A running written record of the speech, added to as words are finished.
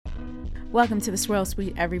Welcome to the Swirl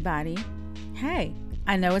Suite, everybody. Hey,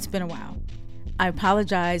 I know it's been a while. I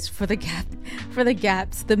apologize for the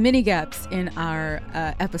gaps, the mini gaps in our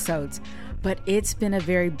episodes, but it's been a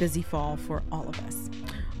very busy fall for all of us.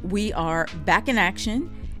 We are back in action,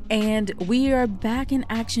 and we are back in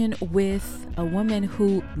action with a woman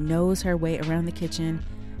who knows her way around the kitchen.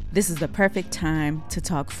 This is the perfect time to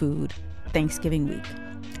talk food, Thanksgiving week.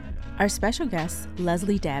 Our special guest,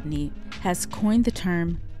 Leslie Dabney, has coined the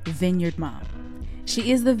term Vineyard Mom.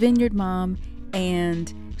 She is the Vineyard Mom,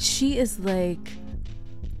 and she is like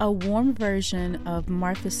a warm version of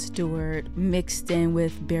Martha Stewart mixed in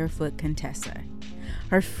with Barefoot Contessa.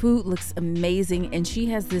 Her food looks amazing, and she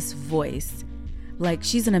has this voice. Like,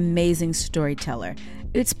 she's an amazing storyteller.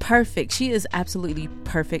 It's perfect. She is absolutely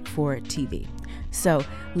perfect for TV. So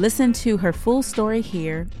listen to her full story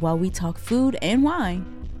here while we talk food and wine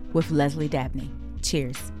with Leslie Dabney.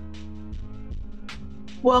 Cheers.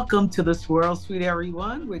 Welcome to the Swirl Suite,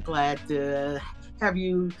 everyone. We're glad to have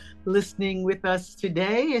you listening with us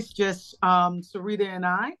today. It's just Sarita and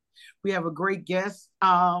I. We have a great guest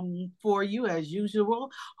for you as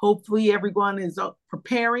usual. Hopefully everyone is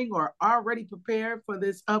preparing or already prepared for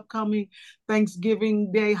this upcoming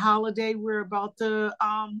Thanksgiving Day holiday we're about to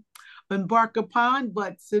embark upon.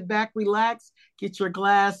 But sit back, relax, get your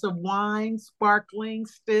glass of wine, sparkling,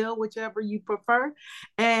 still, whichever you prefer,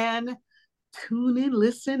 and tune in,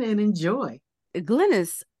 listen, and enjoy.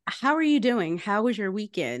 Glynis, how are you doing? How was your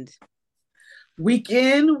weekend?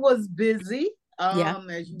 Weekend was busy. Yeah.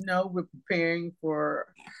 As you know, we're preparing for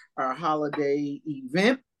our holiday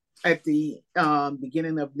event at the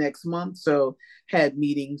beginning of next month. So had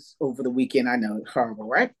meetings over the weekend. I know it's horrible,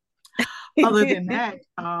 right? Other than that,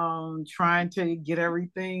 trying to get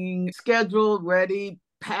everything scheduled, ready,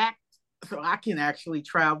 packed, so I can actually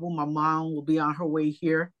travel. My mom will be on her way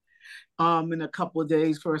here in a couple of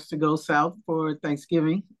days for us to go south for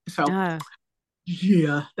Thanksgiving. So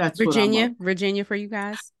yeah, that's Virginia for you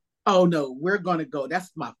guys. Oh no, we're gonna go.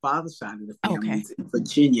 That's my father's side of the family in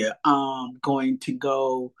Virginia. Going to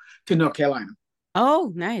go to North Carolina.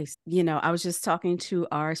 Oh, nice. You know, I was just talking to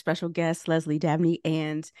our special guest, Leslie Dabney,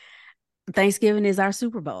 and Thanksgiving is our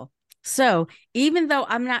Super Bowl. So even though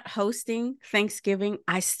I'm not hosting Thanksgiving,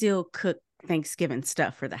 I still cook Thanksgiving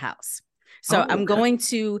stuff for the house. So I'm going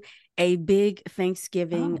to a big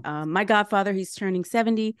Thanksgiving. My godfather, he's turning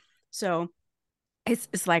 70. So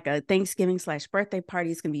it's like a Thanksgiving / birthday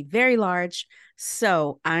party. It's going to be very large.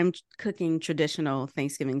 So I'm cooking traditional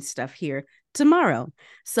Thanksgiving stuff here tomorrow.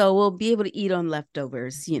 So we'll be able to eat on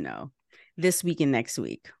leftovers, you know, this week and next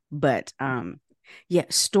week. But yeah,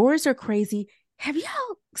 stores are crazy. Have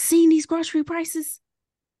y'all seen these grocery prices?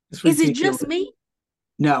 Is it just me?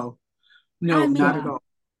 No, not at all.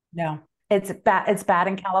 No, it's bad. It's bad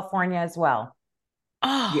in California as well.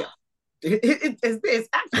 Oh, yeah. It's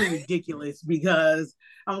actually ridiculous because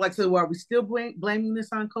I'm like, so are we still blaming this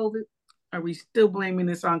on COVID? Are we still blaming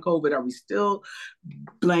this on COVID? Are we still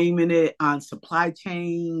blaming it on supply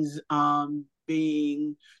chains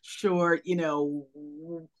being short? You know,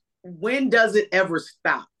 when does it ever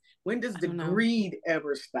stop? When does the greed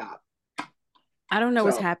ever stop? I don't know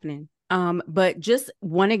what's happening. But just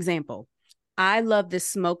one example. I love this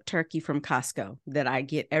smoked turkey from Costco that I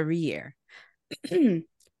get every year.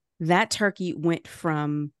 That turkey went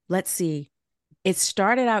from, let's see, it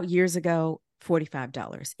started out years ago,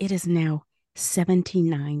 $45. It is now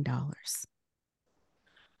 $79.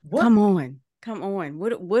 What? Come on.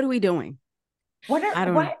 What are we doing?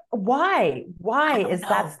 Why is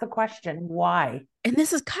that's the question? Why? And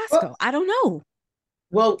this is Costco. Well, I don't know.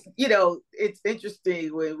 Well, you know, it's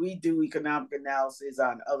interesting when we do economic analysis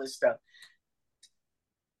on other stuff.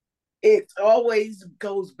 It always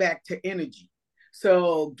goes back to energy.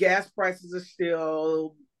 So gas prices are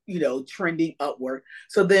still, you know, trending upward.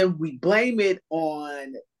 So then we blame it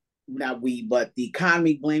on, not we, but the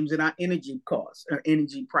economy blames it on energy costs or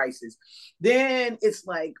energy prices. Then it's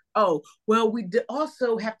like, oh, well, we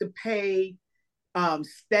also have to pay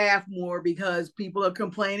staff more because people are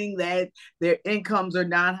complaining that their incomes are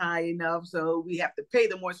not high enough. So we have to pay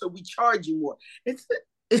them more. So we charge you more. It's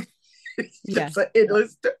just an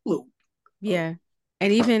endless loop. Yeah.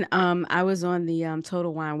 And even I was on the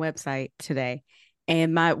Total Wine website today,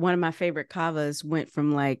 and one of my favorite cavas went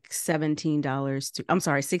from like $16 to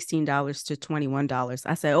 $21.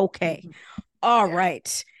 I said, okay, all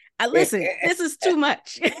right. Listen, this is too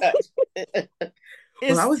much. I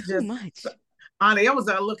was too much. Honey, I was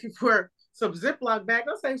looking for some Ziploc bag.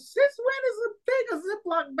 I was like, since when is a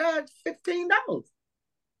Ziploc bag $15?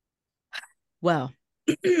 Well,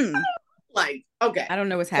 like, okay. I don't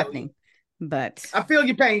know what's happening. but I feel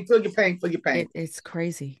your pain, feel your pain, feel your pain. it's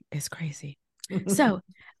crazy. It's crazy. So,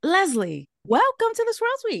 Leslie, welcome to the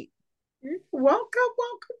Swirl Suite. Welcome.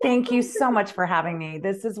 Thank you so much for having me.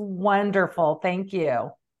 This is wonderful. Thank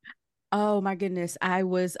you. Oh my goodness. I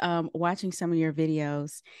was watching some of your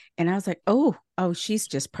videos and I was like, oh, she's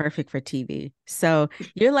just perfect for TV. So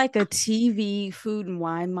you're like a TV food and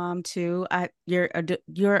wine mom too.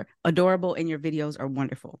 You're adorable and your videos are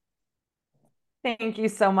wonderful. Thank you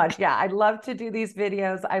so much. Yeah, I love to do these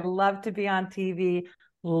videos. I love to be on TV,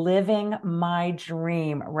 living my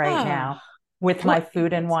dream right Oh, now with my what?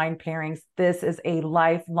 food and wine pairings. This is a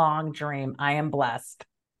lifelong dream. I am blessed.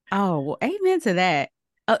 Oh, well, amen to that.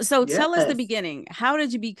 So tell us the Yes. beginning. How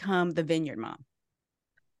did you become the Vineyard Mom?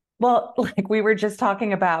 Well, like we were just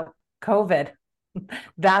talking about COVID,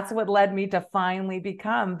 that's what led me to finally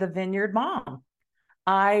become the Vineyard Mom.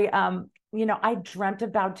 I dreamt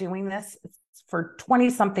about doing this for 20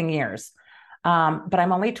 something years. But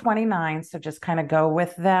I'm only 29, so just kind of go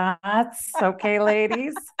with that. Okay,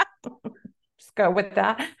 ladies, just go with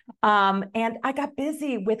that. And I got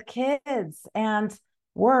busy with kids and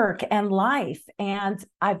work and life. And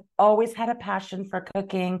I've always had a passion for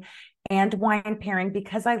cooking and wine pairing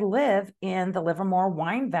because I live in the Livermore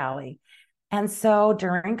Wine Valley. And so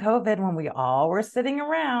during COVID, when we all were sitting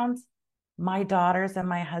around, my daughters and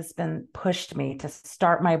my husband pushed me to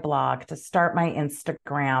start my blog, to start my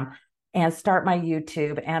Instagram, and start my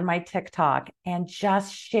YouTube and my TikTok, and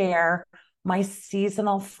just share my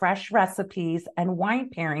seasonal fresh recipes and wine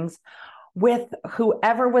pairings with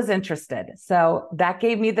whoever was interested. So that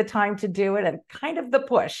gave me the time to do it and kind of the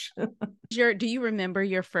push. Do you remember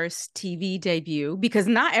your first TV debut? Because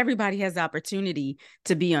not everybody has the opportunity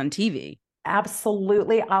to be on TV.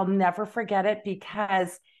 Absolutely. I'll never forget it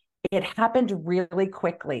because it happened really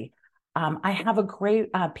quickly. I have a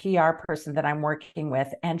great PR person that I'm working with,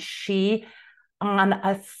 and she, on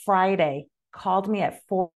a Friday, called me at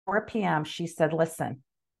 4 p.m. She said, listen,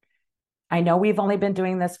 I know we've only been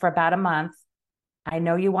doing this for about a month. I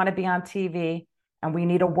know you want to be on TV and we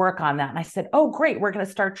need to work on that. And I said, oh, great. We're going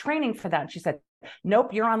to start training for that. And she said,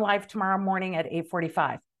 nope, you're on live tomorrow morning at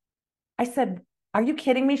 8:45. I said, are you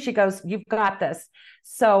kidding me? She goes, you've got this.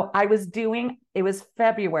 So it was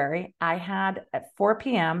February. I had at 4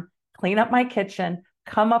 p.m., clean up my kitchen,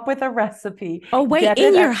 come up with a recipe, Oh, wait, get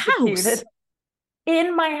in it your executed house.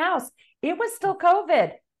 in my house. It was still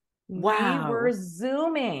COVID. We were Wow.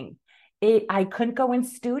 Zooming. I couldn't go in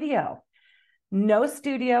studio. No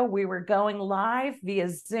studio. We were going live via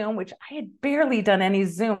Zoom, which I had barely done any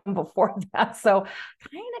Zoom before that. So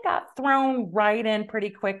kind of got thrown right in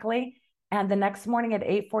pretty quickly. And the next morning at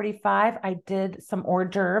 8:45, I did some hors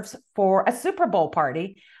d'oeuvres for a Super Bowl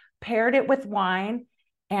party, paired it with wine.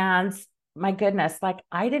 And my goodness, like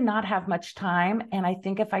I did not have much time. And I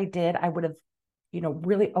think if I did, I would have,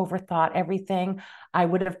 really overthought everything. I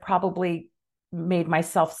would have probably made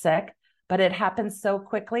myself sick, but it happened so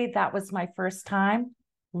quickly. That was my first time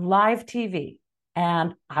live TV.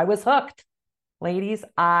 And I was hooked. Ladies,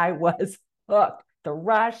 I was hooked. The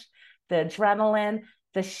rush, the adrenaline,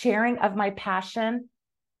 the sharing of my passion.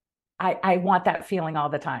 I want that feeling all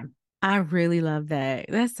the time. I really love that.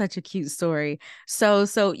 That's such a cute story.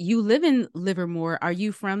 So you live in Livermore. Are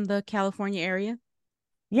you from the California area?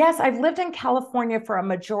 Yes, I've lived in California for a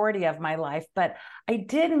majority of my life, but I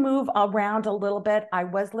did move around a little bit. I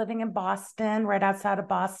was living in Boston, right outside of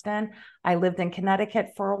Boston. I lived in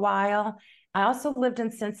Connecticut for a while. I also lived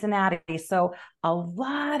in Cincinnati. So a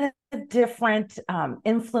lot of different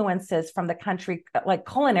influences from the country, like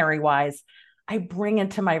culinary wise, I bring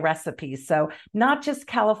into my recipes. So not just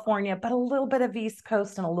California, but a little bit of East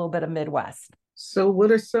Coast and a little bit of Midwest. So, what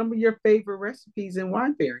are some of your favorite recipes in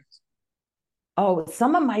wine pairings? Oh,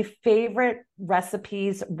 some of my favorite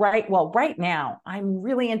recipes, right now, I'm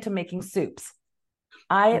really into making soups.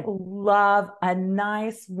 I love a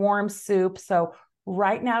nice warm soup. So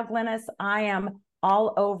right now, Glennis, I am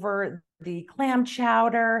all over the clam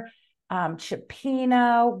chowder,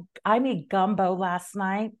 cioppino. I made gumbo last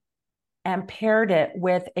night and paired it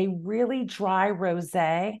with a really dry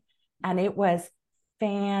rosé, and it was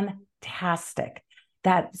fantastic.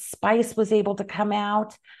 That spice was able to come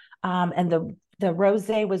out, and the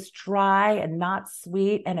rosé was dry and not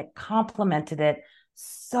sweet, and it complemented it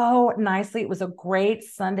so nicely. It was a great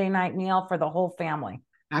Sunday night meal for the whole family.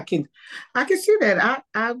 I can, I can see that.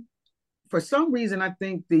 I, for some reason, I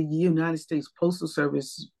think the United States Postal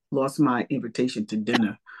Service lost my invitation to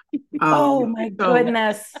dinner. Oh my So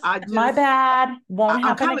goodness. I My just, bad. Won't I'm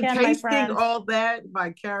happen kind of again, my tasting friend. all that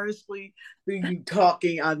vicariously through you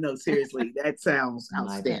talking. I know, seriously, that sounds My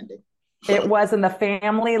bad. outstanding. It was, and the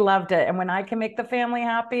family loved it. And when I can make the family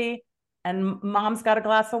happy, and mom's got a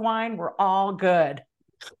glass of wine, we're all good.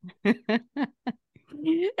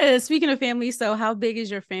 Speaking of family, so how big is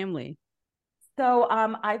your family? So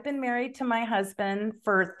I've been married to my husband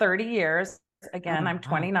for 30 years. Again, Oh, I'm wow.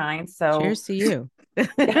 29. So Cheers to you. you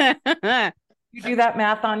do that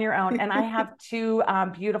math on your own. And I have two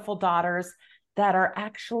beautiful daughters that are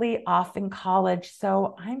actually off in college.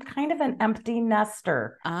 So I'm kind of an empty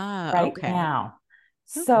nester right Okay. now.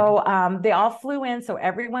 Okay. So they all flew in. So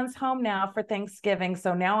everyone's home now for Thanksgiving.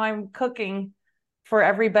 So now I'm cooking for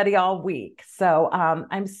everybody all week. So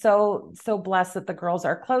I'm so blessed that the girls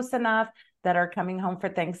are close enough that are coming home for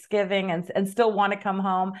Thanksgiving and still want to come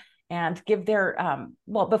home and give their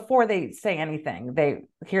well, before they say anything,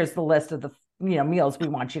 here's the list of the meals we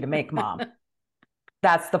want you to make, mom.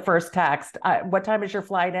 That's the first text. What time is your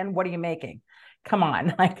flight in? What are you making? Come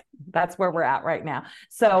on. Like, that's where we're at right now.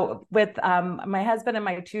 So with my husband and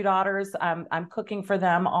my two daughters, I'm cooking for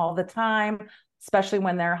them all the time, especially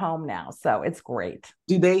when they're home now. So it's great.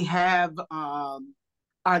 Do they have, are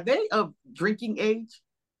they of drinking age?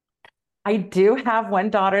 I do have one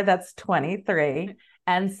daughter that's 23.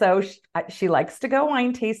 And so she likes to go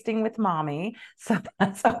wine tasting with mommy. So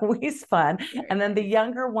that's always fun. And then the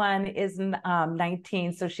younger one is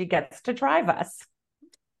 19. So she gets to drive us.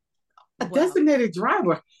 A Wow. designated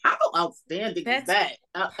driver. How outstanding is that?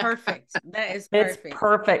 Perfect. That is It's perfect.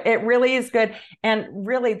 perfect. It really is good. And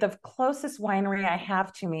really, the closest winery I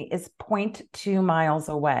have to me is 0.2 miles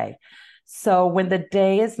away. So when the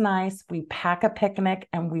day is nice, we pack a picnic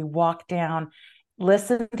and we walk down,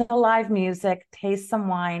 listen to live music, taste some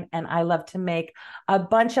wine. And I love to make a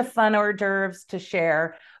bunch of fun hors d'oeuvres to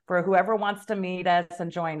share for whoever wants to meet us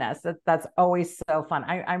and join us. That's always so fun.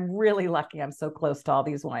 I'm really lucky. I'm so close to all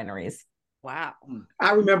these wineries. Wow.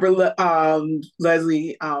 I remember,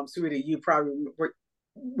 Leslie, Sarita, you probably remember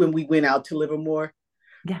when we went out to Livermore,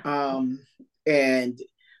 Yeah. And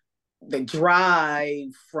the drive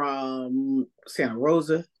from Santa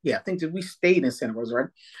Rosa. Yeah, I think that we stayed in Santa Rosa, right?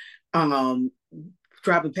 Um,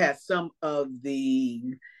 Driving past some of the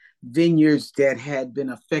vineyards that had been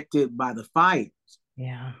affected by the fires.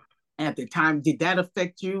 Yeah. At the time, did that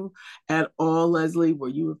affect you at all, Leslie? Were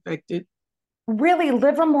you affected? Really,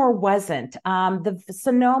 Livermore wasn't. The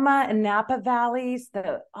Sonoma and Napa valleys,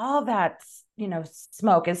 all that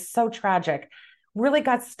smoke is so tragic. Really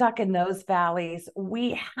got stuck in those valleys.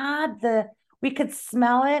 We could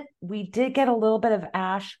smell it. We did get a little bit of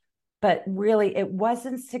ash, but really it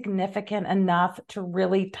wasn't significant enough to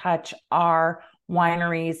really touch our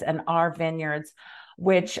wineries and our vineyards,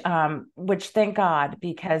 which thank God,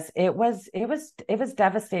 because it was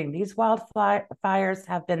devastating. These wildfires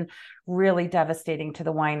have been really devastating to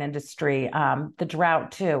the wine industry. The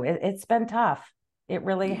drought too. It's been tough. It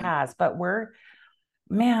really has. But we're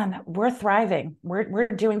thriving. We're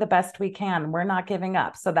doing the best we can. We're not giving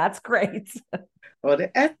up. So that's great. Well,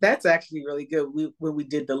 that's actually really good. When we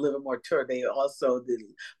did the Livermore tour, they also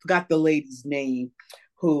forgot the lady's name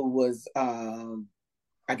who was,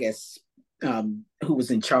 I guess, who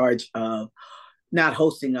was in charge of not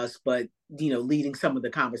hosting us, but leading some of the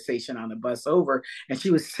conversation on the bus over. And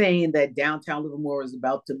she was saying that downtown Livermore was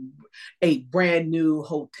a brand new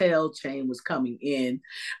hotel chain was coming in.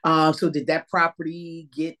 So did that property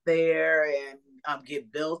get there and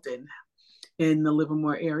get built in the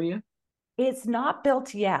Livermore area? It's not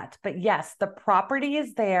built yet, but yes, the property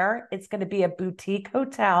is there. It's going to be a boutique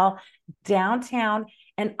hotel downtown.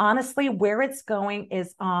 And honestly, where it's going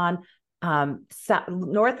is on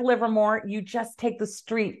North Livermore. You just take the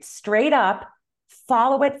street straight up,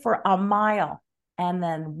 follow it for a mile, and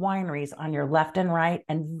then wineries on your left and right,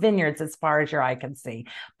 and vineyards as far as your eye can see.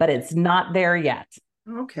 But it's not there yet.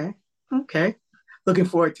 Okay. Looking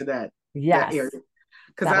forward to that Yes. area.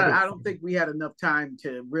 Because I don't think we had enough time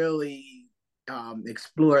to really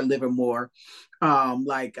explore Livermore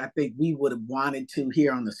like I think we would have wanted to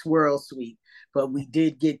here on the Swirl Suite. But we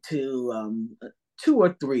did get to two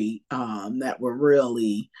or three that were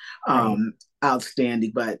really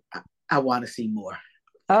outstanding. But I want to see more.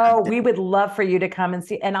 Oh, we would love for you to come and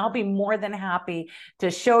see, and I'll be more than happy to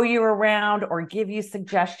show you around or give you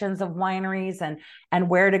suggestions of wineries and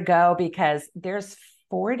where to go, because there's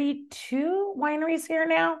 42 wineries here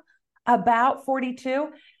now, about 42.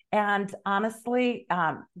 And honestly,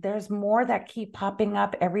 there's more that keep popping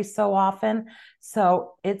up every so often.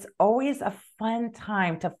 So it's always a fun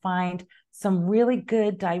time to find some really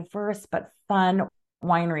good, diverse, but fun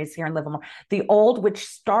wineries here in Livermore. The old, which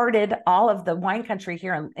started all of the wine country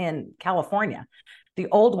here in California, the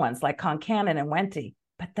old ones like Concannon and Wente,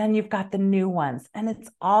 but then you've got the new ones, and it's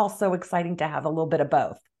all so exciting to have a little bit of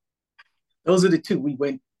both. Those are the two we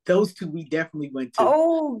went Those two we definitely went to.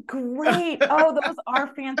 Oh, great. Oh, those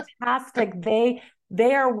are fantastic. They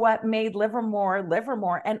are what made Livermore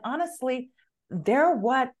Livermore. And honestly,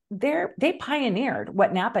 they pioneered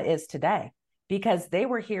what Napa is today, because they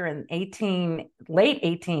were here in late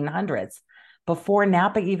 1800s, before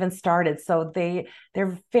Napa even started. So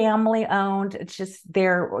they're family owned. It's just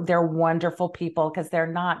they're wonderful people, because they're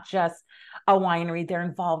not just a winery, they're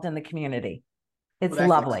involved in the community. It's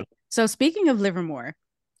lovely. So speaking of Livermore,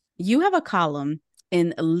 you have a column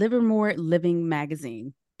in Livermore Living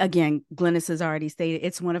magazine. Again, Glennis has already stated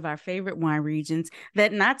it's one of our favorite wine regions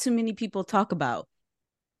that not too many people talk about.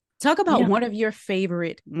 Talk about one of your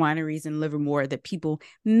favorite wineries in Livermore that people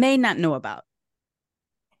may not know about.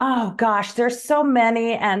 Oh gosh, there's so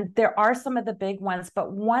many, and there are some of the big ones,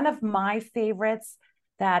 but one of my favorites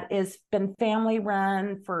that has been family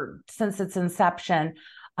run since its inception.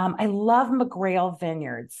 I love McGrail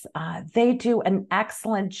Vineyards. They do an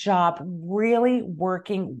excellent job really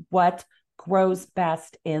working what grows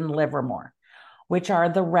best in Livermore, which are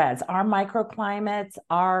the reds, our microclimates,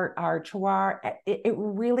 our terroir. It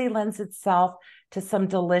really lends itself to some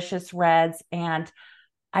delicious reds. And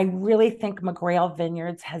I really think McGrail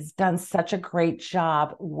Vineyards has done such a great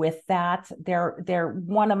job with that. They're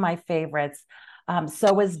one of my favorites.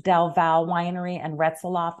 So is Del Val Winery and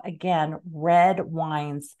Retzeloff. Again, red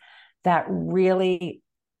wines that really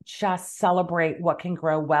just celebrate what can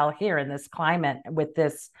grow well here in this climate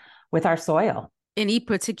with our soil. Any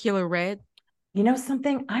particular red? You know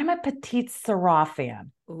something? I'm a Petite Sirah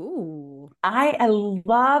fan. Ooh. I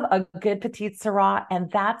love a good Petite Sirah,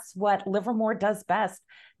 and that's what Livermore does best.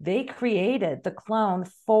 They created the clone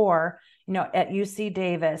for, at UC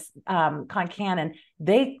Davis, Concannon.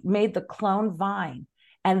 They made the clone vine,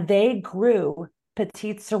 and they grew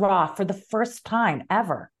Petite Sirah for the first time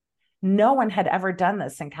ever. No one had ever done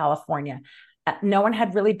this in California. No one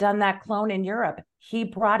had really done that clone in Europe. He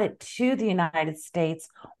brought it to the United States,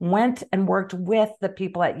 went and worked with the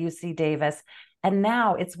people at UC Davis. And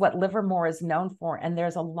now it's what Livermore is known for. And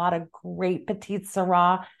there's a lot of great Petite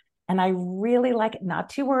Sirah. And I really like it. Not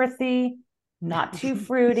too earthy, not too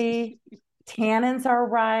fruity. Tannins are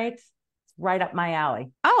right. It's right up my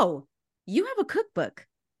alley. Oh, you have a cookbook.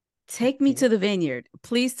 Take me to the vineyard.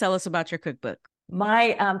 Please tell us about your cookbook.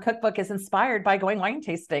 My cookbook is inspired by going wine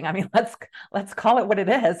tasting. I mean, let's call it what it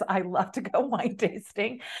is. I love to go wine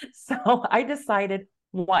tasting. So I decided,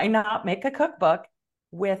 why not make a cookbook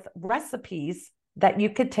with recipes that you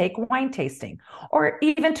could take wine tasting, or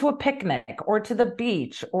even to a picnic, or to the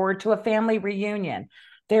beach, or to a family reunion.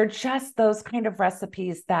 They're just those kind of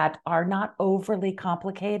recipes that are not overly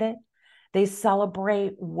complicated. They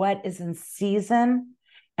celebrate what is in season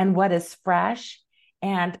and what is fresh.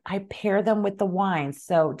 And I pair them with the wine.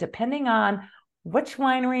 So depending on which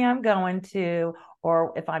winery I'm going to,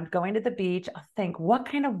 or if I'm going to the beach, I'll think, what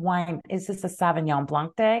kind of wine? Is this a Sauvignon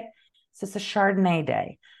Blanc day? Is this a Chardonnay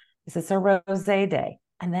day? Is this a Rosé day?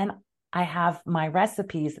 And then I have my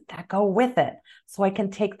recipes that go with it, so I can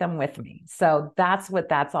take them with me. So that's what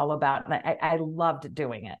that's all about. And I loved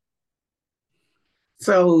doing it.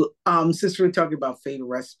 So since we're talking about favorite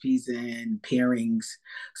recipes and pairings,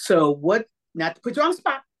 so not to put you on the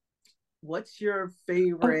spot, what's your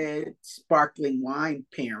favorite sparkling wine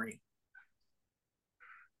pairing?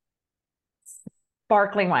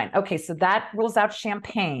 Sparkling wine. Okay, so that rules out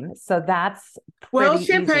champagne. So that's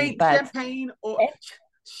champagne, easy, but...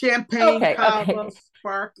 champagne, cava,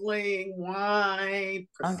 sparkling wine,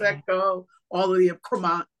 prosecco, all of the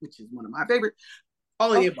Cremant, which is one of my favorite.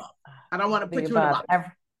 All of the above. I don't want to put you in the box.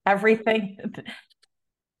 Everything.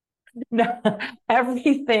 No,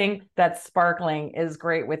 everything that's sparkling is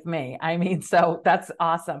great with me. I mean, so that's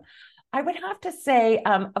awesome. I would have to say,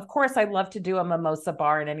 of course, I love to do a mimosa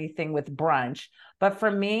bar and anything with brunch. But for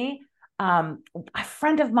me, a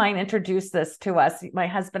friend of mine introduced this to us, my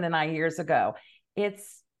husband and I, years ago.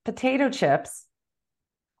 It's potato chips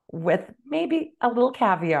with maybe a little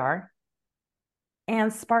caviar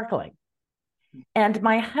and sparkling. And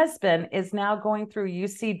my husband is now going through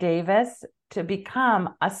UC Davis to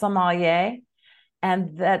become a sommelier.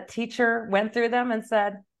 And the teacher went through them and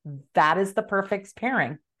said, that is the perfect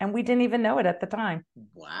pairing. And we didn't even know it at the time.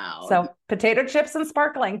 Wow. So potato chips and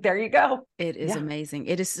sparkling. There you go. It is amazing.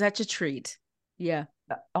 It is such a treat. Yeah.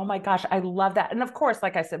 Oh my gosh. I love that. And of course,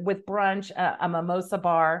 like I said, with brunch, a mimosa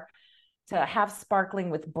bar, to have sparkling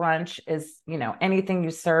with brunch is, anything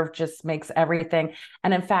you serve just makes everything.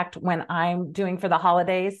 And in fact, when I'm doing for the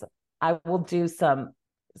holidays, I will do some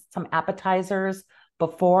appetizers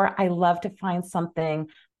before. I love to find something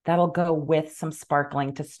that'll go with some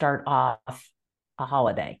sparkling to start off a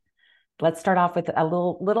holiday. Let's start off with a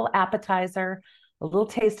little appetizer. a little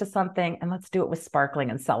taste of something, and let's do it with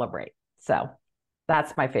sparkling and celebrate. So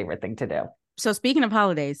that's my favorite thing to do. So speaking of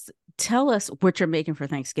holidays, tell us what you're making for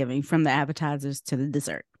Thanksgiving, from the appetizers to the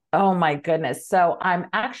dessert. Oh my goodness. So I'm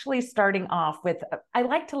actually starting off with, I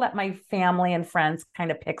like to let my family and friends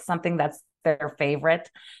kind of pick something that's their favorite.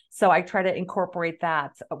 So I try to incorporate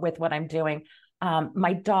that with what I'm doing.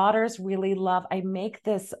 My daughters really love, I make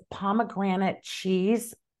this pomegranate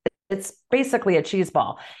cheese. It's basically a cheese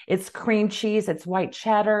ball. It's cream cheese, it's white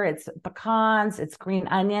cheddar, it's pecans, it's green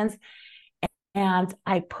onions. And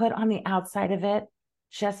I put on the outside of it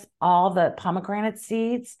just all the pomegranate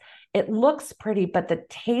seeds. It looks pretty, but the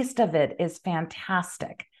taste of it is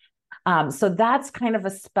fantastic. So that's kind of a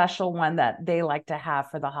special one that they like to have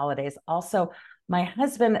for the holidays. Also, my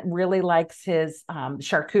husband really likes his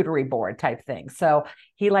charcuterie board type thing. So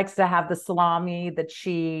he likes to have the salami, the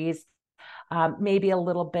cheese, maybe a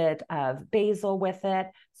little bit of basil with it.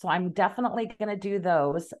 So I'm definitely going to do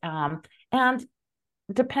those. And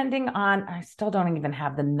depending on, I still don't even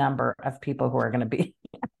have the number of people who are going to be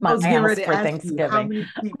at my house for Thanksgiving.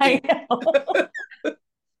 I know.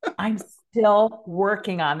 I'm still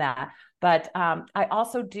working on that. But I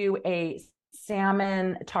also do a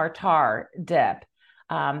salmon tartare dip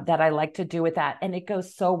that I like to do with that. And it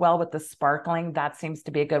goes so well with the sparkling. That seems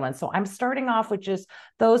to be a good one. So I'm starting off with just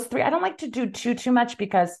those three. I don't like to do too much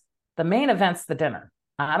because the main event's the dinner.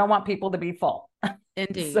 I don't want people to be full.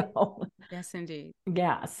 Indeed. So, yes, indeed.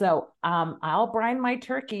 Yeah. So I'll brine my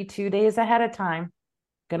turkey 2 days ahead of time.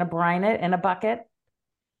 Gonna brine it in a bucket.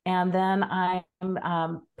 And then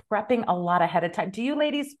I'm prepping a lot ahead of time. Do you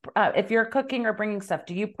ladies, if you're cooking or bringing stuff,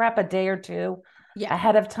 do you prep a day or two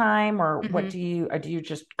ahead of time, or what do you, or do you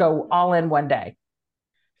just go all in one day?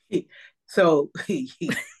 So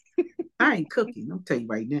I ain't cooking. I'll tell you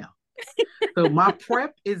right now. So my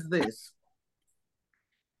prep is this.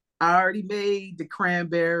 I already made the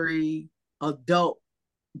cranberry adult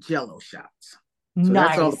Jello shots. So nice.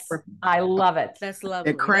 That's all the prep. I love it. That's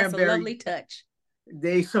lovely. That's a lovely touch.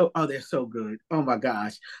 They're so good. Oh my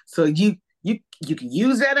gosh. So you can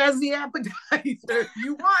use that as the appetizer if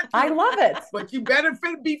you want to. I love it. But you better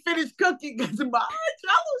be finished cooking because my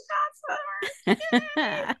Jello shots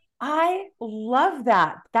are. I love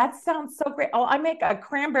that. That sounds so great. Oh, I make a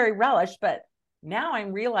cranberry relish, but now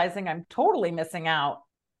I'm realizing I'm totally missing out.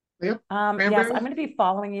 Yep. Yes, I'm going to be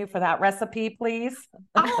following you for that recipe, please.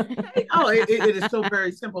 It is so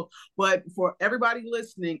very simple. But for everybody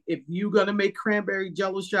listening, if you're going to make cranberry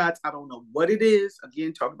Jello shots, I don't know what it is.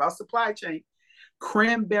 Again, talk about supply chain.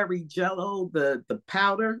 Cranberry Jello, the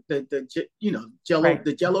powder, the Jello, right.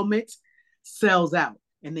 The Jello mix sells out,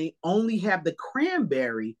 and they only have the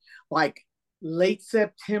cranberry like late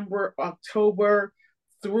September, October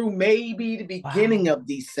through maybe the beginning of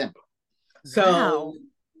December. So.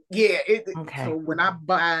 Yeah. Okay. So when I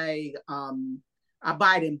buy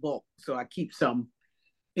it in bulk. So I keep some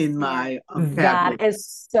in my that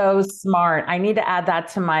is so smart. I need to add that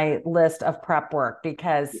to my list of prep work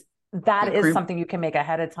because that is something you can make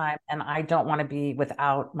ahead of time. And I don't want to be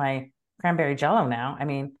without my cranberry Jello now. I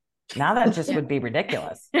mean, now that just would be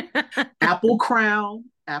ridiculous. Apple Crown.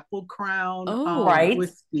 Right.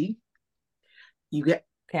 Whiskey. You get.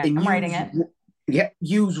 Okay, I'm writing it. Yeah.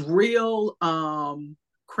 Use real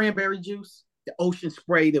cranberry juice, the Ocean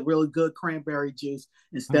Spray, the really good cranberry juice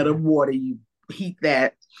instead of water. You heat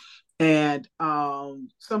that, and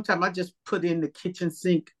sometimes I just put in the kitchen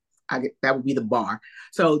sink. That would be the bar.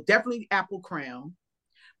 So definitely Apple Crown,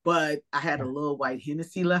 but I had a little white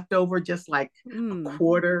Hennessy left over, just like a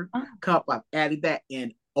quarter cup. I've added that,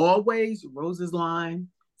 and always Rose's lime,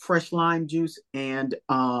 fresh lime juice, and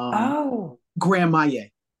Grand Marnier.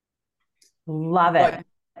 Love it.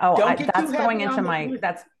 That's going into my.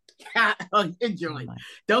 That's enjoy.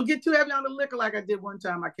 Don't get too heavy on the liquor like I did one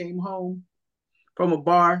time. I came home from a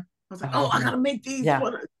bar. I was like, I gotta make these. Yeah.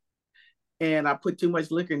 And I put too much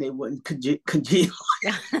liquor and they wouldn't congeal.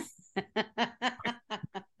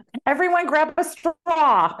 Everyone grab a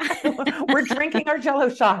straw. We're drinking our Jello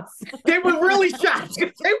shots. They were really shots.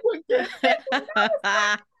 They were the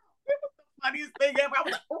funniest thing ever. I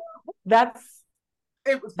was like,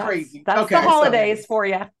 it was crazy. That's the holidays for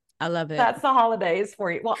you. I love it. That's the holidays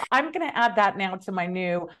for you. Well, I'm going to add that now to my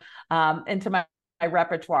new, into my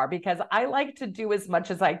repertoire because I like to do as much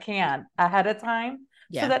as I can ahead of time.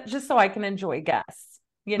 Yeah. So that just so I can enjoy guests,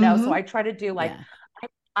 so I try to do like,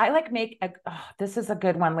 I like make this is a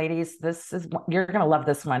good one, ladies. You're going to love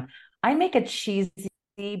this one. I make a cheesy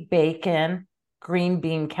bacon green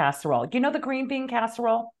bean casserole. You know the green bean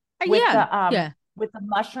casserole? With with the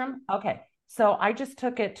mushroom. Okay. So I just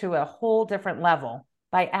took it to a whole different level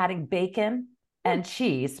by adding bacon and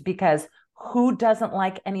cheese because Who doesn't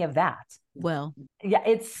like any of that? Well, yeah,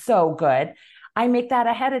 it's so good. I make that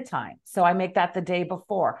ahead of time. So I make that the day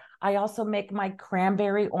before. I also make my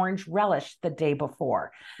cranberry orange relish the day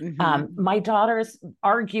before. My daughters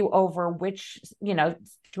argue over which,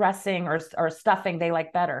 dressing or stuffing they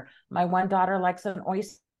like better. My one daughter likes an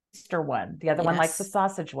oyster one. The other one likes the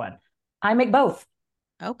sausage one. I make both.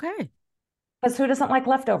 Okay. Because who doesn't like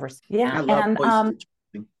leftovers? Yeah. I love oyster.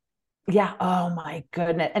 Yeah. Oh my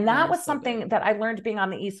goodness. And that was something that I learned being on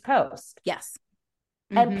the East Coast. Yes.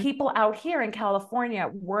 And people out here in California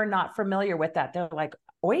were not familiar with that. They're like,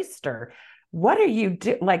 oyster, what are you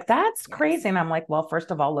doing? Like, that's crazy. And I'm like, well,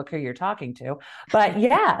 first of all, look who you're talking to. But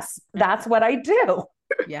yes, that's what I do.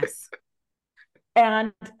 Yes.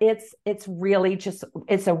 And it's really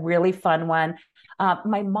it's a really fun one.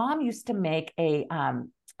 My mom used to make a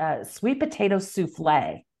sweet potato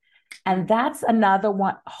souffle. And that's another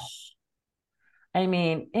one. Oh, I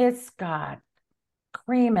mean, it's got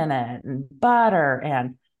cream in it and butter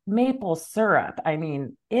and maple syrup. I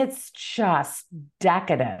mean, it's just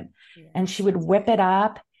decadent. Yeah. And she would whip it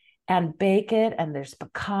up and bake it, and there's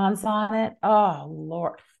pecans on it. Oh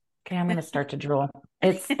Lord. Okay, I'm gonna start to drool.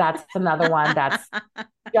 That's another one that's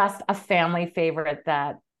just a family favorite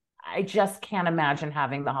that I just can't imagine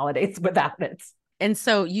having the holidays without it. And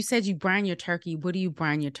so you said you brine your turkey. What do you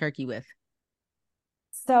brine your turkey with?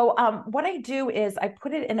 So what I do is I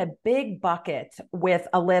put it in a big bucket with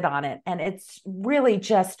a lid on it, and it's really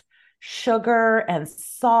just sugar and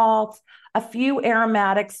salt, a few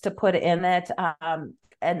aromatics to put in it.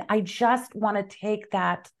 And I just want to take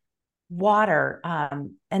that water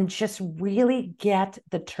and just really get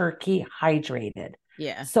the turkey hydrated.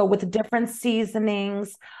 Yeah. So with different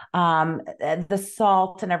seasonings, the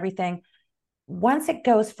salt and everything, once it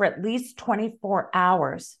goes for at least 24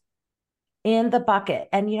 hours, in the bucket.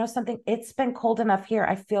 And something, it's been cold enough here.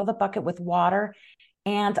 I fill the bucket with water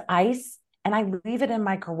and ice, and I leave it in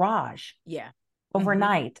my garage. Yeah.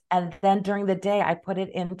 Overnight. And then during the day, I put it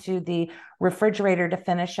into the refrigerator to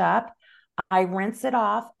finish up. I rinse it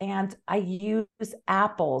off, and I use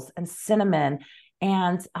apples and cinnamon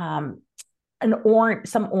and some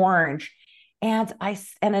orange, and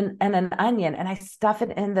an onion, and I stuff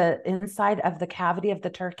it in the inside of the cavity of the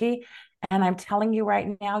turkey. And I'm telling you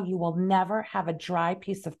right now, you will never have a dry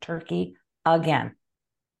piece of turkey again.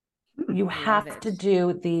 You have to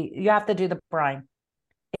do the brine.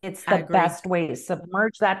 It's the best way.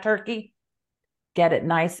 Submerge that turkey, get it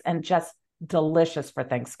nice and just delicious for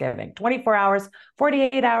Thanksgiving. 24 hours,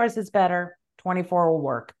 48 hours is better. 24 will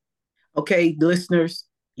work. Okay, listeners,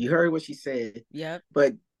 you heard what she said. Yep.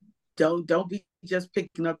 But don't be just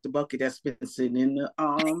picking up the bucket that's been sitting in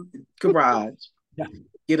the garage. Yeah.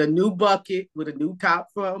 Get a new bucket with a new top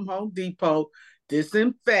from Home Depot,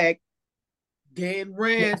 disinfect, then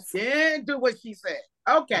rinse, then do what she said.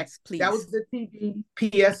 Okay, yes, please. That was the TV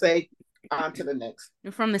PSA. On to the next.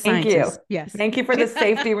 From the scientists. Thank you. Yes. Thank you for the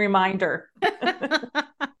safety reminder.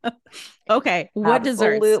 Okay, what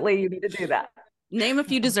desserts? Absolutely, you need to do that. Name a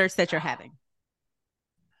few desserts that you're having.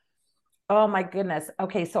 Oh my goodness.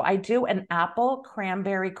 Okay, so I do an apple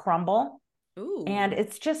cranberry crumble. Ooh. And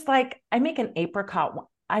it's just like I make an apricot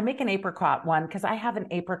one because I have an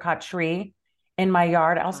apricot tree in my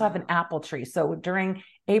yard. I also have an apple tree. So during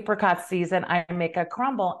apricot season, I make a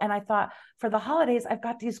crumble. And I thought for the holidays, I've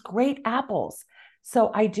got these great apples.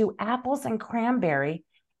 So I do apples and cranberry,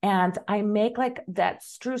 and I make like that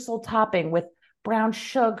streusel topping with brown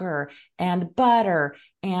sugar and butter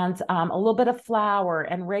and a little bit of flour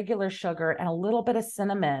and regular sugar and a little bit of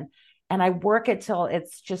cinnamon. And I work it till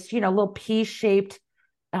it's just, a little pea-shaped,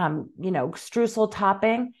 streusel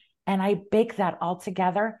topping. And I bake that all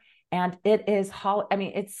together. And it is,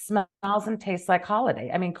 it smells and tastes like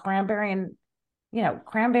holiday. I mean, cranberry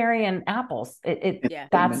and apples.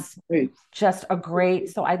 That's just a great,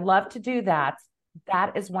 so I love to do that.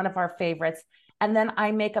 That is one of our favorites. And then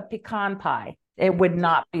I make a pecan pie. It would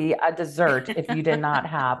not be a dessert if you did not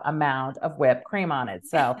have a mound of whipped cream on it.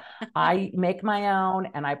 So I make my own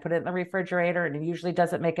and I put it in the refrigerator, and it usually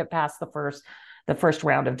doesn't make it past the first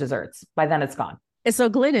round of desserts. By then it's gone. So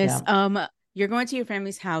Glynis, you're going to your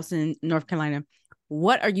family's house in North Carolina.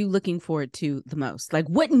 What are you looking forward to the most? Like,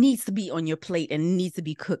 what needs to be on your plate and needs to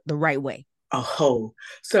be cooked the right way? Oh,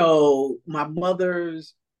 so my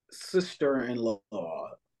mother's sister-in-law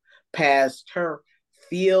passed her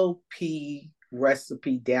field pea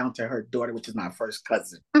recipe down to her daughter, which is my first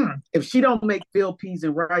cousin. If she don't make field peas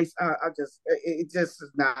and rice, it just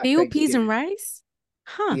is not. Field peas and rice?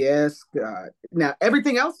 Huh. Yes, God. Now,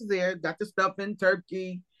 everything else is there. Got the stuffing,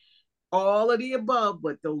 turkey, all of the above,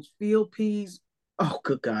 but those field peas, oh,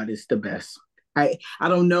 good God, it's the best. I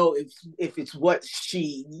don't know if it's what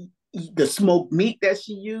the smoked meat that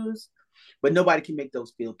she used, but nobody can make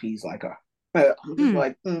those field peas like her. I'm just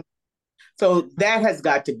like, So that has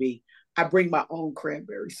got to be. I bring my own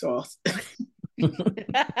cranberry sauce because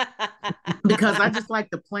I just like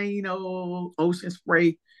the plain old ocean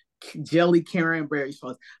spray jelly cranberry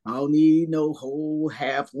sauce. I don't need no whole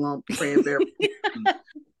half lump cranberry. I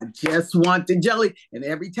just want the jelly. And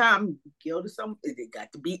every time you go to something, it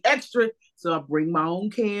got to be extra. So I bring my own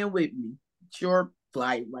can with me. Sure,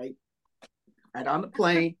 fly it right on the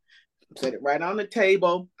plane, set it right on the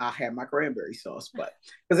table. I'll have my cranberry sauce. But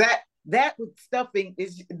because that with stuffing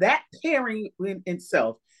is that pairing in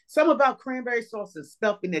itself. Something about cranberry sauce and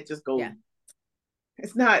stuffing that just goes. Yeah.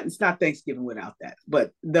 It's not Thanksgiving without that.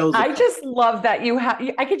 But I just love that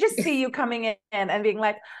I could just see you coming in and being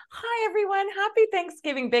like, "Hi everyone, happy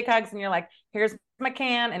Thanksgiving, big hugs," and you're like, "Here's my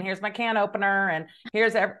can, and here's my can opener, and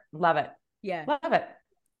love it, yeah, love it."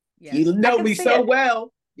 Yeah. You know me so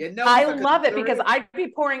well. You know I love it because I'd be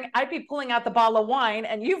pulling out the bottle of wine,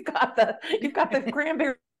 and you've got the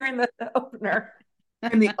cranberry in the opener.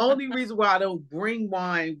 And the only reason why I don't bring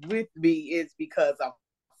wine with me is because I'm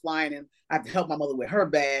flying and I have to help my mother with her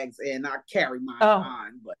bags and I carry mine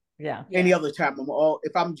on. But any other time,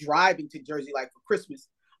 if I'm driving to Jersey, like for Christmas,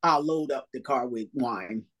 I'll load up the car with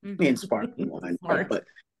wine and sparkling wine.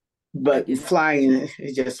 But flying,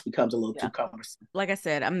 it just becomes a little too cumbersome. Like I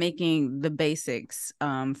said, I'm making the basics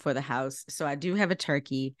for the house. So I do have a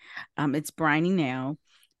turkey. It's briny now.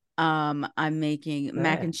 I'm making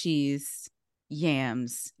mac and cheese,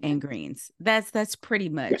 yams, and greens. That's pretty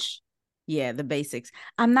much the basics.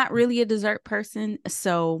 I'm not really a dessert person,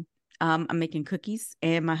 so I'm making cookies,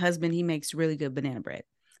 and my husband, he makes really good banana bread.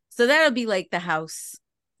 So that'll be like the house,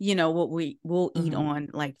 what we'll eat on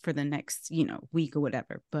like for the next, week or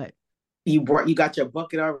whatever. But you got your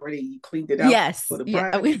bucket already, you cleaned it out. Yes. For the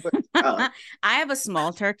bride. I have a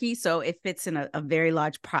small turkey, so it fits in a very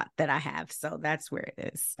large pot that I have. So that's where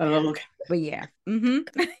it is. Oh, okay. But yeah.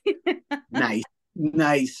 Nice.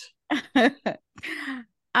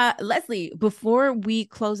 Leslie, before we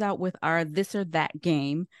close out with our this or that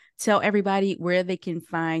game, tell everybody where they can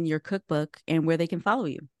find your cookbook and where they can follow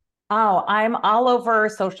you. Oh, I'm all over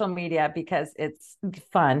social media because it's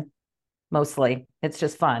fun. Mostly it's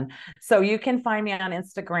just fun. So you can find me on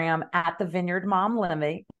Instagram at the Vineyard Mom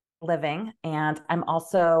Living. And I'm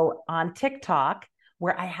also on TikTok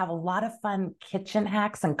where I have a lot of fun kitchen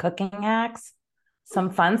hacks and cooking hacks, some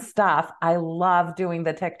fun stuff. I love doing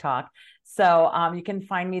the TikTok. So you can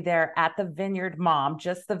find me there at the Vineyard Mom,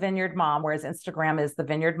 just the Vineyard Mom, whereas Instagram is the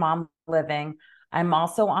Vineyard Mom Living. I'm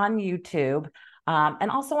also on YouTube and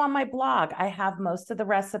also on my blog. I have most of the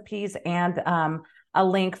recipes and a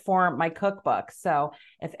link for my cookbook. So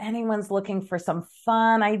if anyone's looking for some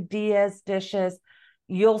fun ideas, dishes,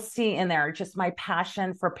 you'll see in there just my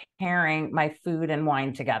passion for pairing my food and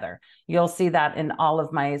wine together. You'll see that in all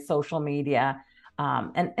of my social media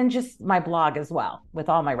and just my blog as well with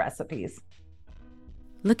all my recipes.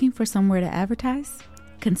 Looking for somewhere to advertise?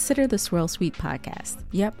 Consider the Swirl Suite podcast.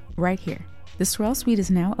 Yep, right here. The Swirl Suite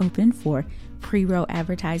is now open for pre-roll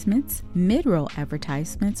advertisements, mid-roll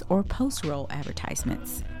advertisements, or post-roll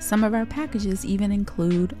advertisements. Some of our packages even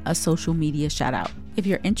include a social media shout-out. If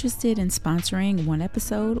you're interested in sponsoring one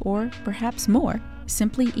episode or perhaps more,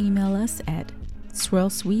 simply email us at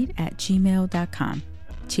swirlsuite@gmail.com.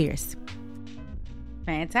 Cheers.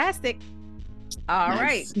 Fantastic. All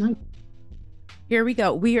right. Here we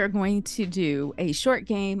go. We are going to do a short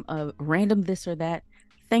game of random this or that,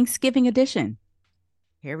 Thanksgiving edition.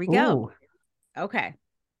 Here we go. Ooh. Okay.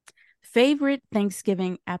 Favorite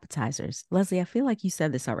Thanksgiving appetizers. Leslie, I feel like you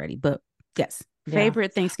said this already, but yes.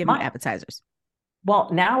 Favorite Thanksgiving appetizers. Well,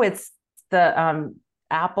 now it's the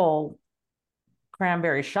apple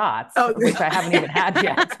cranberry shots, which I haven't even had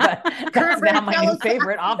yet, but that's now my new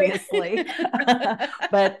favorite, obviously.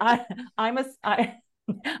 But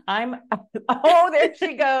there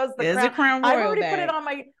she goes. There's a Crown Royal. I've already put it on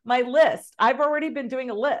my list. I've already been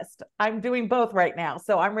doing a list. I'm doing both right now.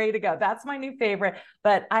 So I'm ready to go. That's my new favorite.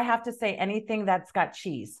 But I have to say anything that's got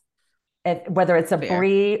cheese, whether it's a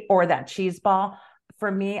brie or that cheese ball,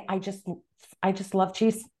 for me, I just love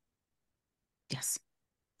cheese. Yes.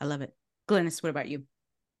 I love it. Glennis, what about you?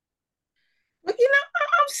 Well,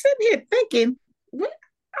 I'm sitting here thinking, we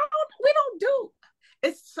don't do.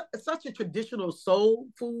 It's such a traditional soul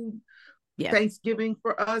food Thanksgiving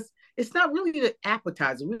for us. It's not really an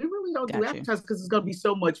appetizer. We really don't do appetizers because it's going to be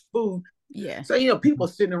so much food. Yeah. So, people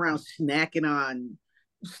sitting around snacking on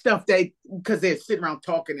stuff because they're sitting around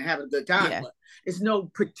talking and having a good time. Yeah. But it's no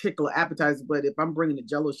particular appetizer. But if I'm bringing the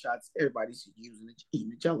Jello shots, everybody's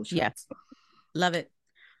eating the Jello shots. Yeah. Love it.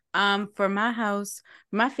 For my house,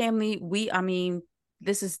 my family,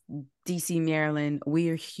 this is DC, Maryland. We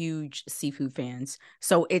are huge seafood fans.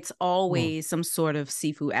 So it's always some sort of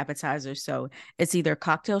seafood appetizer. So it's either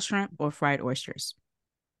cocktail shrimp or fried oysters.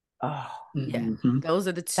 Oh, Yeah. Those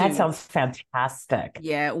are the two. that sounds fantastic.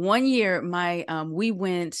 Yeah. One year,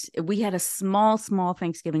 we had a small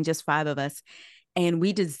Thanksgiving, just five of us, and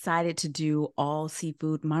we decided to do all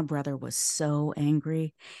seafood. My brother was so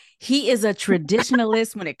angry. He is a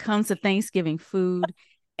traditionalist when it comes to Thanksgiving food.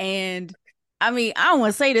 And I don't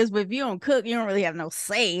want to say this, but if you don't cook, you don't really have no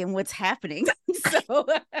say in what's happening. So,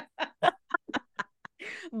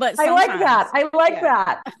 but I like that. I like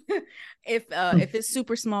that. If it's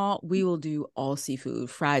super small, we will do all seafood,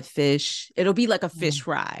 fried fish. It'll be like a fish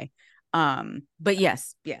fry. But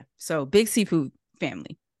yes, yeah. So big seafood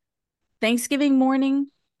family. Thanksgiving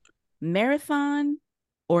morning, marathon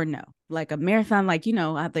or no? Like a marathon, like,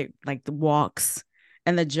 out there, like the walks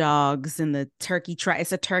and the jogs and the turkey trot.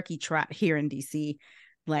 It's a turkey trot here in DC.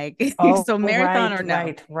 Like, so marathon or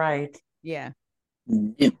no? Right. Yeah.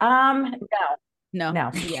 No.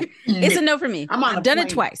 Yeah. It's a no for me. I've done it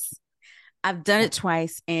twice.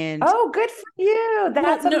 And good for you.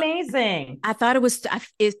 That's amazing. I thought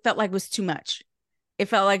it felt like it was too much. It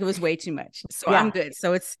felt like it was way too much. So I'm good.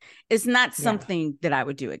 So it's not something that I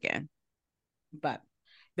would do again. But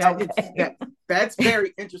that's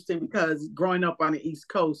very interesting, because growing up on the East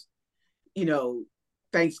Coast,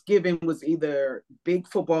 Thanksgiving was either big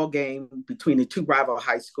football game between the two rival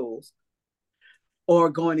high schools, or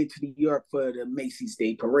going into New York for the Macy's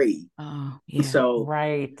Day Parade. Oh, yeah. So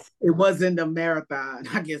right. It wasn't a marathon.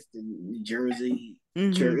 I guess the Jersey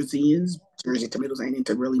tomatoes ain't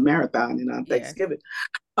into really marathoning on Thanksgiving.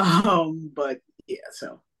 But yeah,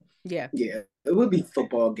 so yeah, it would be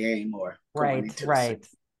football game or right.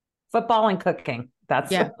 Football and cooking.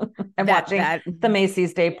 That's and watching the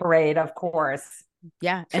Macy's Day Parade, of course.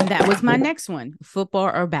 Yeah, and that was my next one: football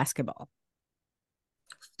or basketball.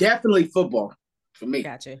 Definitely football for me.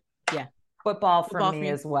 Gotcha. Yeah, football for me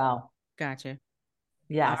as well. Gotcha.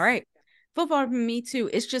 Yeah. All right. Football for me too.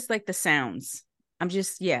 It's just like the sounds.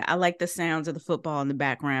 I like the sounds of the football in the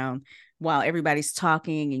background while everybody's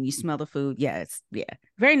talking and you smell the food. Yeah,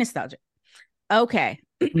 very nostalgic. Okay.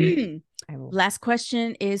 Last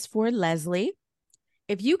question is for Leslie.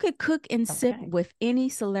 If you could cook and sip with any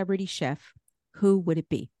celebrity chef, who would it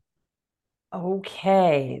be?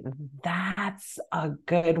 Okay, that's a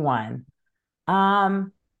good one. I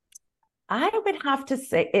would have to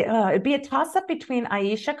say it'd be a toss-up between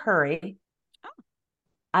Aisha Curry.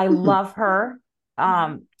 I love her.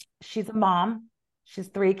 She's a mom. She's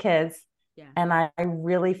 3 kids. Yeah. And I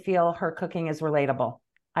really feel her cooking is relatable.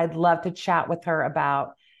 I'd love to chat with her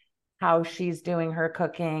about how she's doing her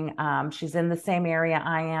cooking. She's in the same area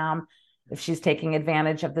I am. If she's taking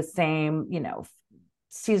advantage of the same,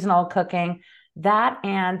 seasonal cooking. That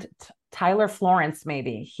and Tyler Florence,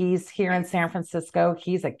 maybe. He's here in San Francisco.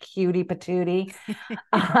 He's a cutie patootie.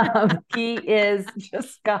 He is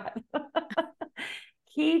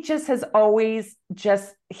he just has always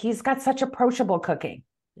he's got such approachable cooking.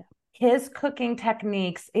 Yeah. His cooking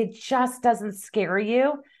techniques, it just doesn't scare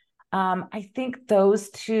you. I think those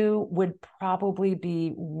two would probably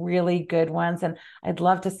be really good ones. And I'd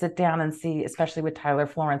love to sit down and see, especially with Tyler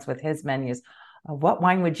Florence with his menus, what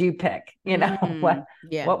wine would you pick? What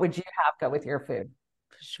would you have go with your food?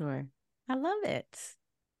 For sure. I love it.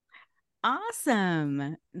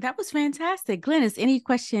 Awesome. That was fantastic. Glennis, any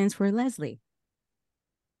questions for Leslie?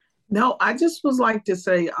 No, I just was like to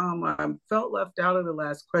say, I felt left out of the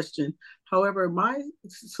last question. However, my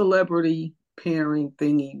celebrity pairing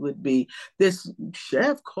thingy would be this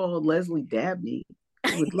chef called Leslie Dabney.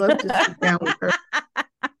 I would love to sit down with her.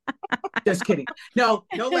 Just kidding. No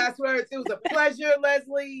last words. It was a pleasure,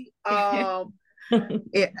 Leslie.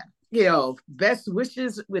 Best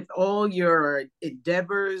wishes with all your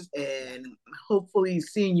endeavors, and hopefully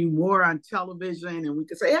seeing you more on television, and we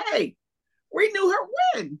can say, hey, we knew her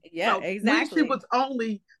when. Yeah, exactly. When she was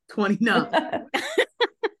only 29.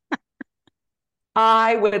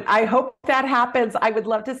 I hope that happens. I would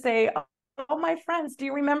love to say, oh, my friends, do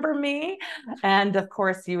you remember me? And of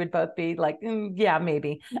course you would both be like, yeah,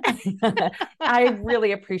 maybe. I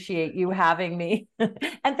really appreciate you having me.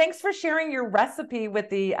 And thanks for sharing your recipe with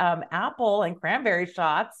the apple and cranberry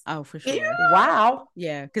shots. Oh, for sure. Yeah. Wow.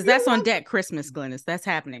 Yeah, because that's on deck Christmas, Glennis. That's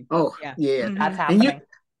happening. Oh, yeah. That's happening.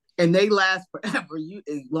 And they last forever.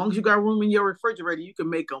 As long as you got room in your refrigerator, you can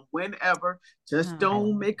make them whenever. Just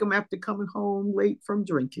don't make them after coming home late from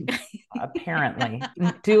drinking. Apparently.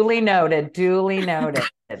 Duly noted.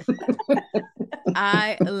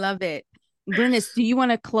 I love it. Glennis, do you want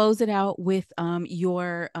to close it out with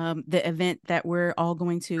your the event that we're all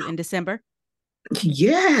going to in December?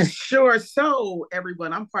 Yeah, sure. So,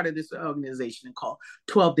 everyone, I'm part of this organization called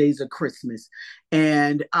 12 Days of Christmas.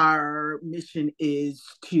 And our mission is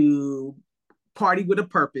to party with a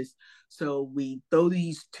purpose. So, we throw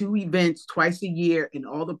these two events twice a year, and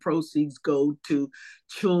all the proceeds go to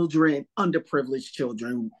children, underprivileged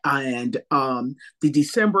children. And the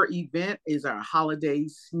December event is our holiday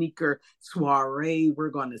sneaker soiree. We're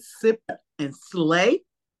going to sip and slay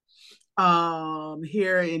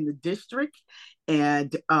here in the district.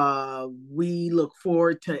 And we look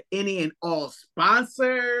forward to any and all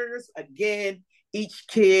sponsors. Again, each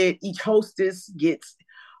hostess gets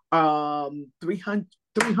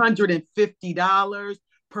 $350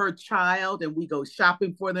 per child, and we go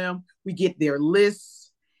shopping for them. We get their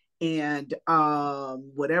lists, and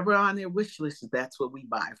whatever on their wish list, that's what we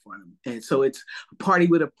buy for them. And so it's a party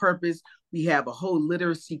with a purpose. We have a whole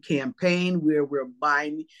literacy campaign where we're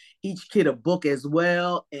buying each kid a book as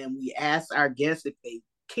well. And we ask our guests if they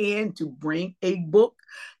can to bring a book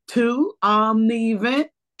to the event.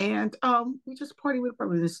 And we just party with a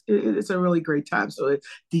purpose. It's a really great time. So it's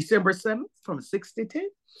December 7th from 6 to 10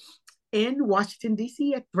 in Washington,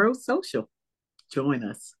 D.C. at Rose Social. Join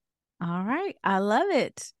us. All right. I love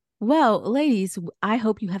it. Well, ladies, I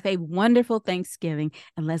hope you have a wonderful Thanksgiving.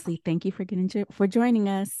 And Leslie, thank you for joining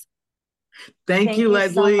us. Thank you,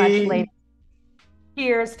 Leslie. So much, ladies.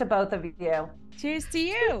 Cheers to both of you. Cheers to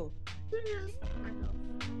you.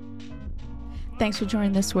 Thanks for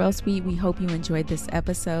joining the Swirl Suite. We hope you enjoyed this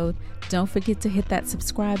episode. Don't forget to hit that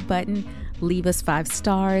subscribe button, leave us 5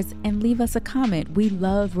 stars, and leave us a comment. We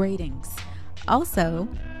love ratings. Also,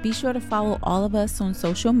 be sure to follow all of us on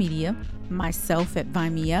social media. Myself at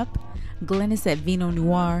Vine Me Up, Glennis at Vino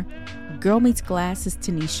Noir, Girl Meets Glass is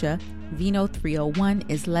Tanisha, Vino 301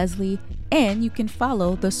 is Leslie, and you can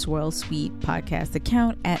follow the Swirl Suite podcast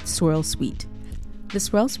account at Swirl Suite. The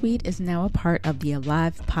Swirl Suite is now a part of the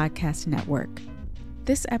Alive Podcast Network.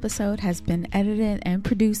 This episode has been edited and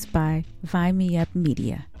produced by Vine Me Up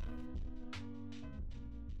Media.